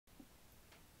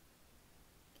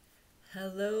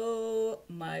Hello,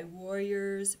 my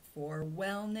warriors for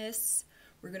wellness.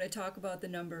 We're going to talk about the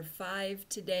number 5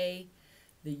 today,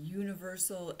 the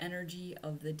universal energy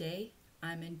of the day.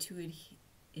 I'm intuitive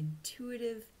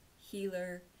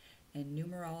healer and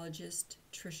numerologist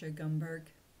Tricia Gunberg.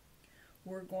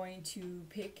 We're going to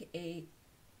pick a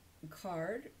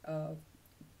card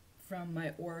from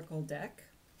my oracle deck.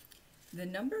 The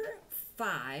number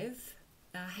 5,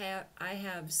 I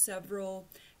have several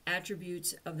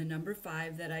attributes of the number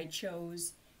 5 that I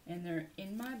chose, and they're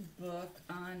in my book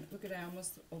on, look at, I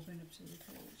almost opened up to the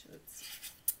page.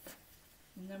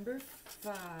 Number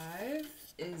 5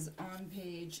 is on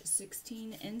page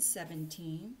 16 and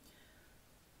 17.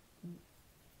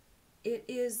 It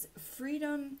is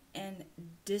freedom and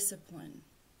discipline.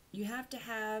 You have to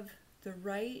have the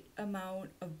right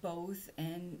amount of both,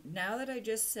 and now that I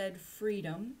just said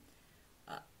freedom,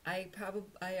 I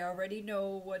already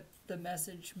know what the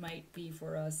message might be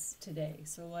for us today.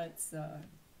 So let's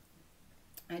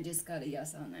I just got a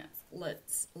yes on that.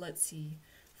 Let's see.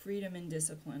 Freedom and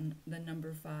discipline, the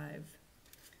number 5.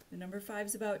 The number 5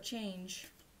 is about change.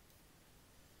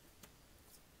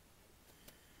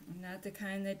 Not the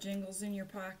kind that jingles in your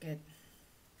pocket.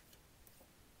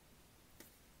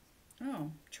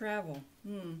 Oh, travel.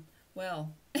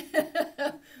 Well,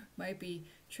 might be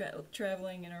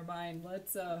traveling in our mind.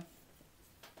 Let's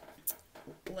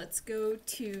go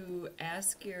to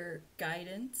ask your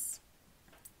guidance.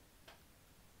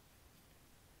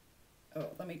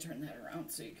 Oh, let me turn that around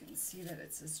so you can see that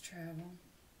it says travel.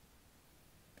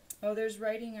 Oh, there's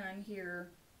writing on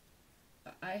here.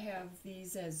 I have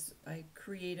these as, I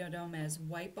created them as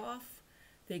wipe off.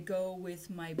 They go with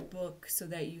my book so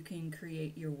that you can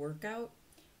create your workout.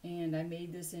 And I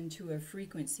made this into a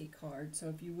frequency card. So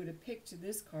if you would have picked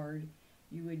this card,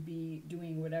 you would be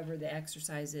doing whatever the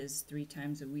exercise is 3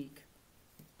 times a week.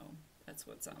 Oh, that's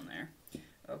what's on there.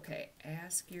 Okay,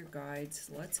 ask your guides.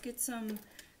 Let's get some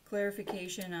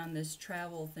clarification on this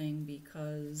travel thing,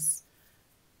 because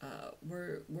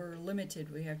we're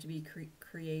limited. We have to be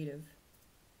creative.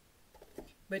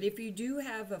 But if you do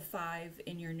have a 5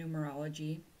 in your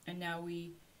numerology, and now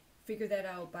we figure that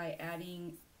out by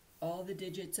adding all the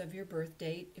digits of your birth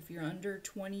date. If you're under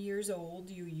 20 years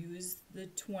old, you use the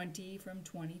 20 from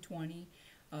 2020.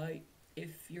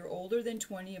 If you're older than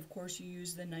 20, of course, you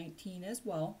use the 19 as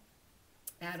well.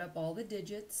 Add up all the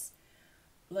digits.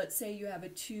 Let's say you have a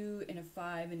 2 and a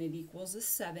 5 and it equals a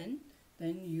 7.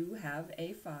 Then you have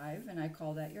a 5, and I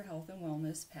call that your health and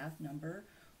wellness path number.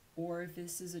 Or if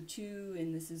this is a 2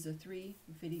 and this is a 3,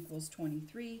 if it equals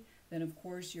 23, then of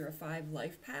course you're a 5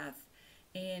 life path.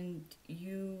 And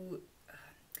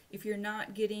if you're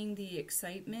not getting the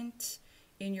excitement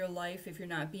in your life, if you're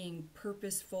not being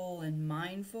purposeful and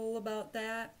mindful about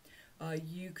that,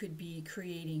 you could be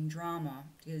creating drama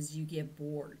because you get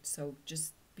bored. So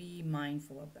just be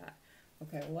mindful of that.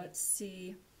 Okay, let's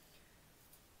see.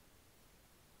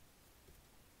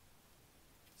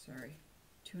 Sorry,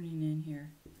 tuning in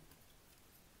here.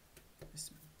 This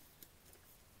one.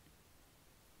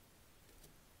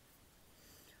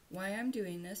 Why I'm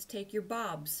doing this, take your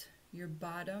bobs, your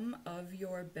bottom of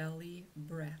your belly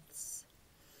breaths.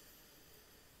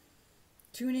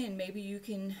 Tune in. Maybe you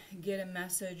can get a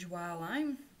message while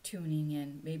I'm tuning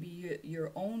in. Maybe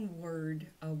your own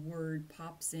a word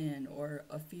pops in, or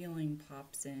a feeling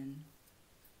pops in.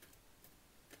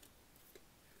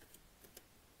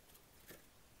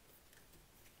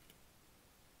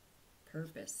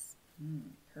 Purpose.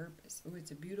 Purpose. Oh,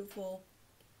 it's a beautiful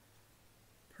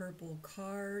purple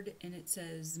card, and it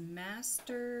says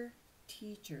Master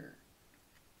Teacher.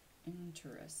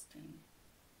 Interesting.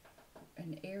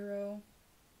 An arrow.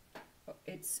 Oh,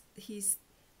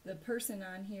 the person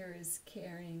on here is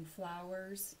carrying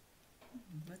flowers.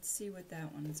 Let's see what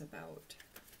that one's about.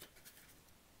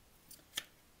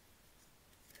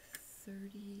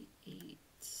 38.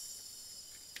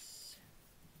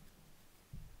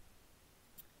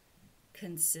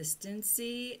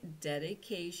 Consistency,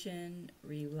 dedication,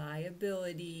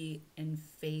 reliability, and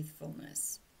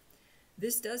faithfulness.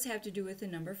 This does have to do with the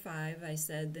number 5. I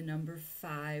said the number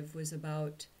 5 was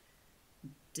about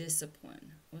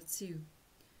discipline. Let's see.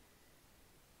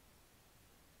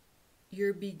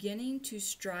 You're beginning to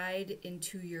stride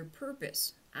into your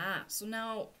purpose. So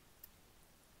now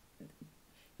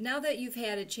that you've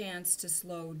had a chance to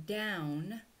slow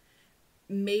down,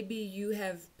 maybe you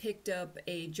have picked up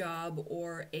a job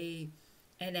or an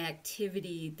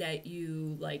activity that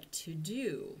you like to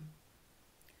do.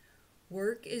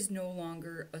 Work is no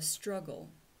longer a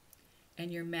struggle,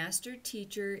 and your master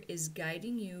teacher is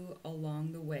guiding you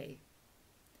along the way.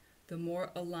 The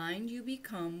more aligned you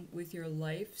become with your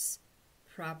life's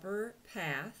proper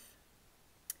path,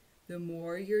 the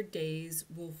more your days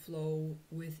will flow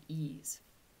with ease.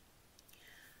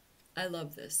 I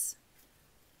love this.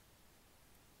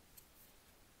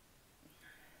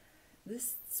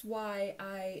 This is why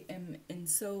I am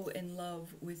so in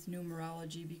love with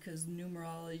numerology, because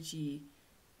numerology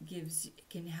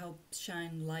can help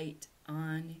shine light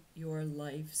on your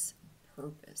life's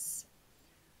purpose.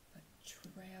 But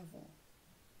travel.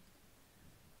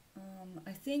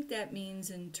 I think that means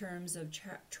in terms of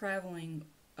traveling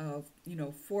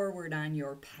forward on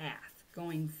your path,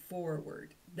 going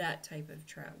forward, that type of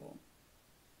travel.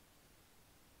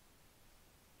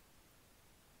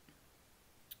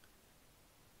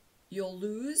 You'll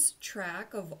lose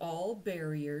track of all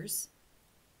barriers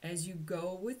as you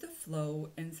go with the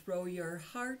flow and throw your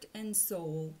heart and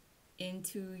soul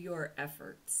into your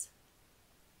efforts.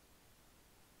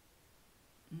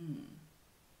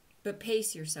 But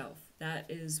pace yourself. That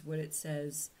is what it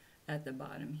says at the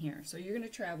bottom here. So you're going to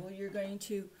travel, you're going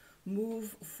to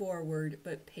move forward,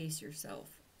 but pace yourself.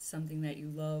 Something that you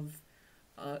love.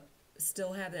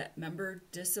 Still have that, remember,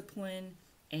 discipline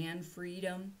and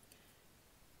freedom.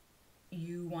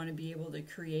 You want to be able to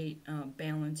create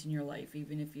balance in your life,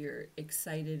 even if you're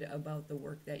excited about the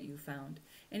work that you found.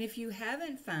 And if you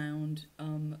haven't found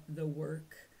the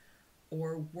work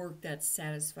or work that's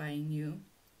satisfying you,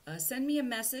 send me a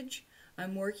message.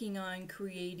 I'm working on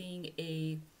creating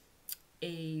a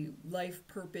life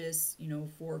purpose,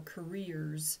 for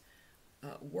careers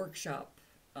workshop,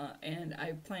 and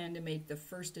I plan to make the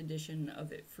first edition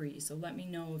of it free. So let me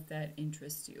know if that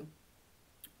interests you.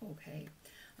 Okay.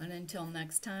 And until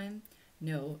next time,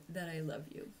 know that I love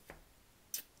you.